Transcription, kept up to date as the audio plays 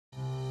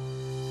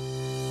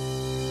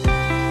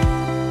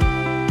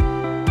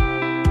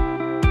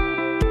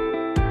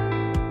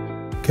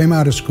Came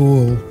out of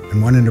school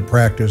and went into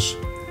practice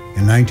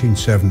in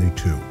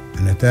 1972.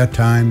 And at that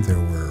time, there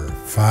were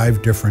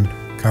 5 different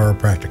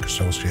chiropractic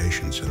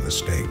associations in the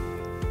state.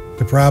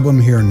 The problem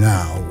here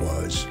now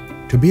was,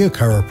 to be a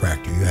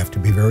chiropractor, you have to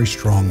be very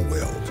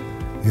strong-willed.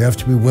 You have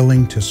to be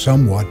willing to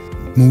somewhat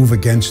move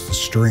against the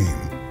stream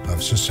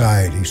of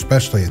society,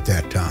 especially at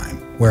that time,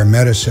 where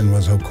medicine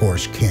was, of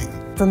course, king.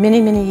 For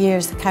many, many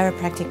years, the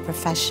chiropractic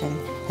profession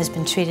has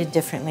been treated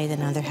differently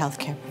than other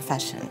healthcare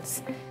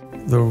professions.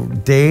 The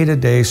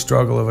day-to-day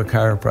struggle of a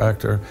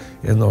chiropractor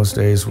in those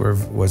days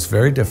was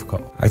very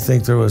difficult. I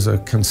think there was a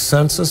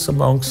consensus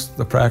amongst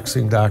the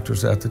practicing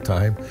doctors at the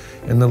time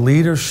and the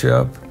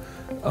leadership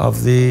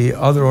of the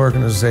other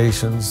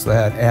organizations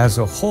that, as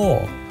a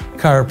whole,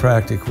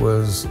 chiropractic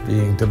was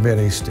being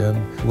diminished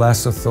in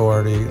less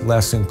authority,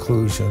 less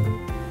inclusion.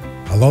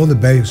 Although the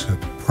basic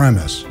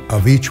premise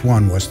of each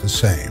one was the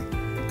same,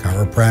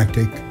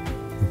 chiropractic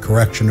and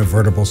correction of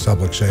vertebral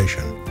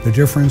subluxation, the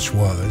difference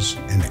was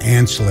in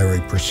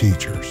ancillary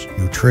procedures,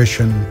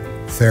 nutrition,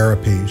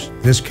 therapies.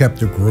 This kept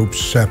the groups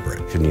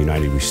separate. In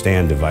United we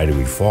stand, divided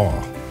we fall.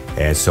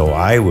 And so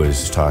I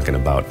was talking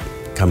about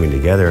coming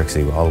together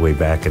actually all the way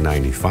back in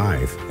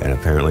 '95, and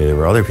apparently there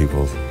were other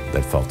people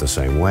that felt the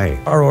same way.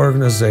 Our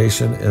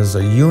organization is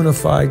a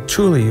unified,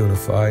 truly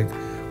unified,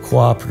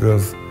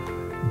 cooperative,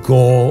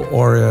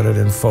 goal-oriented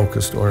and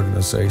focused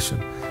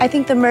organization. I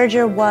think the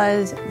merger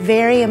was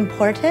very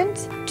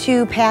important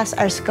to pass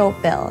our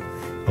scope bill.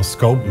 Well,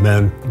 scope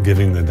meant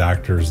giving the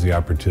doctors the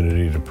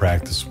opportunity to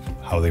practice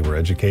how they were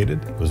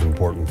educated. It was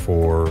important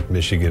for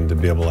Michigan to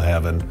be able to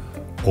have an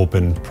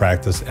open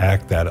practice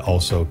act that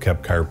also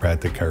kept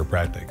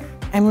chiropractic.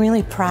 I'm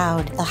really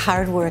proud of the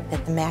hard work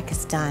that the MAC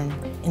has done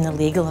in the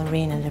legal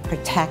arena to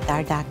protect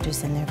our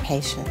doctors and their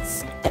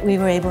patients. That we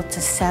were able to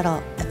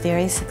settle a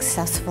very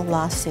successful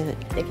lawsuit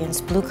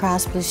against Blue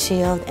Cross Blue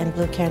Shield and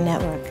Blue Care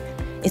Network.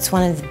 It's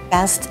one of the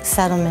best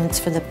settlements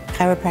for the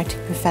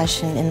chiropractic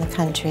profession in the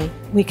country.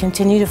 We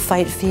continue to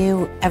fight for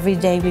you. Every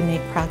day we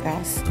make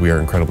progress. We are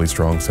incredibly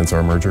strong since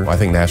our merger. I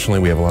think nationally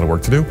we have a lot of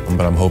work to do,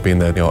 but I'm hoping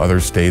that other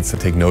states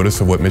take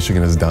notice of what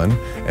Michigan has done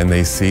and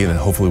they see, and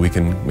hopefully we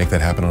can make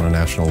that happen on a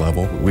national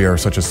level. We are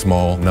such a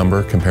small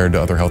number compared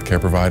to other healthcare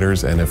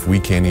providers, and if we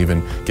can't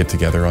even get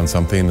together on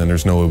something, then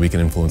there's no way we can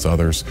influence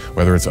others.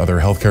 Whether it's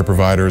other healthcare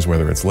providers,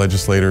 whether it's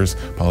legislators,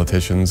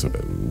 politicians,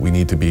 we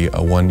need to be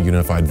a one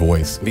unified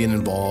voice. Being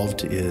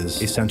involved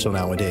is essential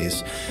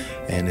nowadays.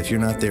 And if you're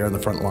not there on the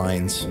front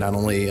lines, not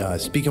only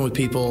speaking with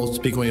people,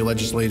 speaking with your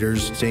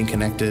legislators, staying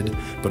connected,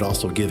 but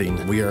also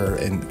giving. We are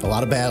in a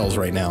lot of battles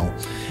right now,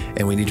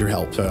 and we need your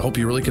help. So I hope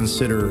you really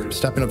consider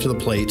stepping up to the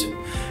plate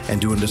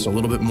and doing just a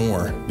little bit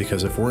more,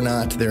 because if we're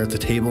not there at the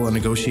table in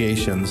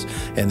negotiations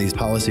and these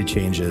policy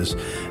changes,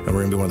 then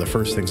we're going to be one of the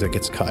first things that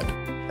gets cut.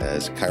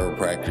 As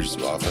chiropractors,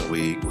 often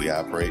we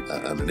operate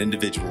on an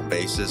individual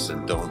basis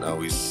and don't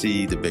always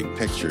see the big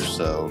picture.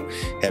 So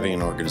having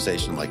an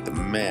organization like the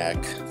MAC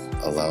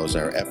allows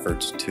our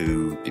efforts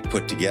to be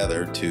put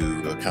together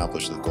to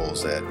accomplish the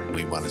goals that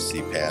we want to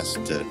see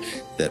passed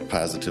that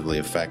positively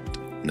affect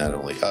not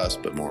only us,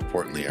 but more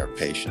importantly, our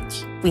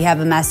patients. We have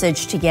a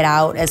message to get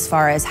out as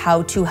far as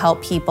how to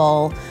help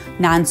people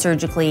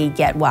non-surgically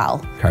get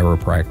well.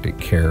 Chiropractic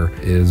care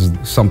is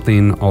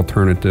something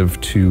alternative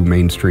to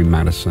mainstream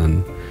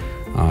medicine.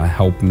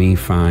 Help me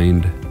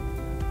find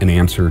an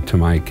answer to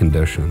my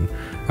condition.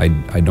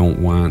 I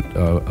don't want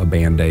a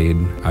Band-Aid.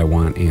 I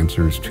want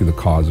answers to the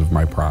cause of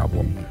my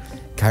problem.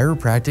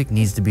 Chiropractic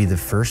needs to be the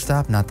first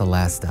stop, not the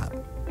last stop.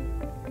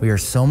 We are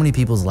so many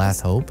people's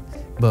last hope,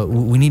 but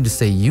we need to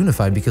stay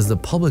unified because the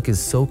public is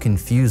so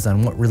confused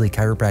on what really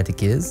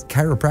chiropractic is.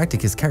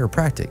 Chiropractic is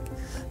chiropractic.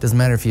 Doesn't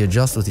matter if you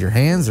adjust with your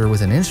hands or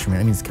with an instrument.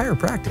 I mean, it's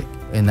chiropractic.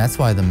 And that's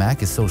why the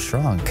MAC is so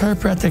strong.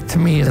 Chiropractic to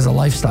me is a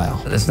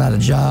lifestyle. It's not a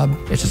job,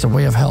 it's just a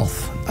way of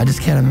health. I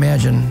just can't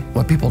imagine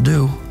what people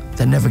do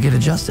that never get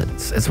adjusted.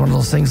 It's one of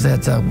those things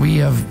that we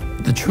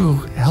have the true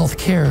health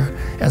care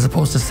as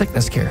opposed to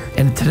sickness care.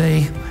 And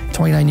today,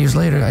 29 years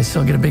later, I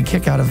still get a big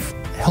kick out of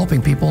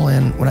helping people,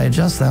 and when I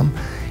adjust them,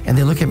 and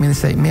they look at me and they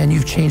say, man,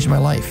 you've changed my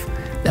life.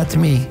 That to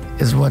me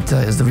is what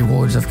is the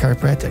rewards of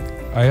chiropractic.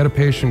 I had a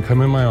patient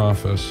come in my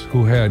office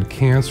who had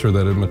cancer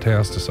that had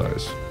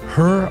metastasized.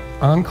 Her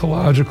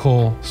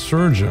oncological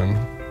surgeon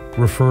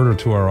referred her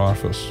to our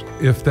office.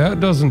 If that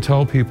doesn't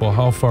tell people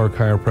how far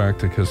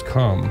chiropractic has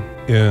come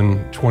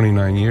in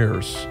 29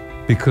 years,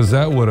 because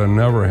that would have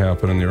never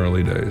happened in the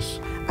early days.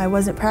 I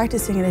wasn't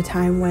practicing at a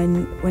time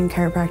when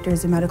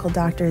chiropractors and medical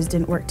doctors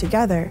didn't work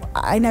together.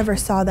 I never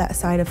saw that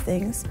side of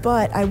things,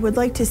 but I would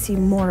like to see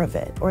more of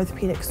it.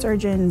 Orthopedic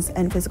surgeons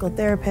and physical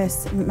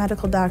therapists,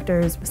 medical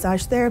doctors,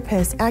 massage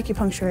therapists,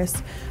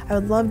 acupuncturists. I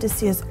would love to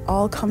see us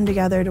all come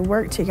together to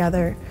work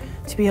together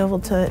to be able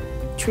to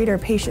treat our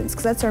patients,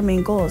 because that's our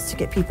main goal, is to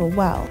get people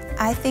well.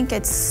 I think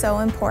it's so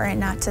important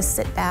not to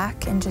sit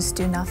back and just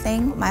do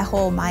nothing. My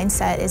whole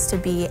mindset is to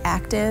be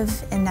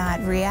active and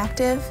not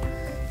reactive.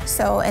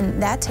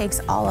 And that takes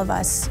all of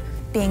us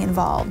being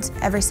involved,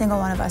 every single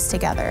one of us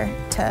together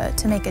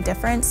to make a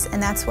difference,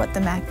 and that's what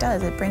the MAC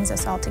does. It brings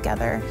us all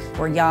together.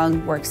 We're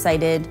young, we're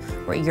excited,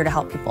 we're eager to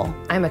help people.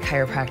 I'm a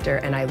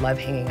chiropractor and I love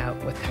hanging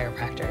out with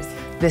chiropractors.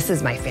 This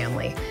is my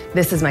family.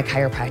 This is my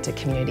chiropractic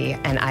community,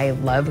 and I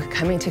love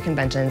coming to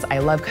conventions. I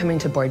love coming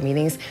to board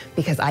meetings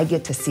because I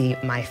get to see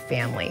my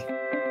family.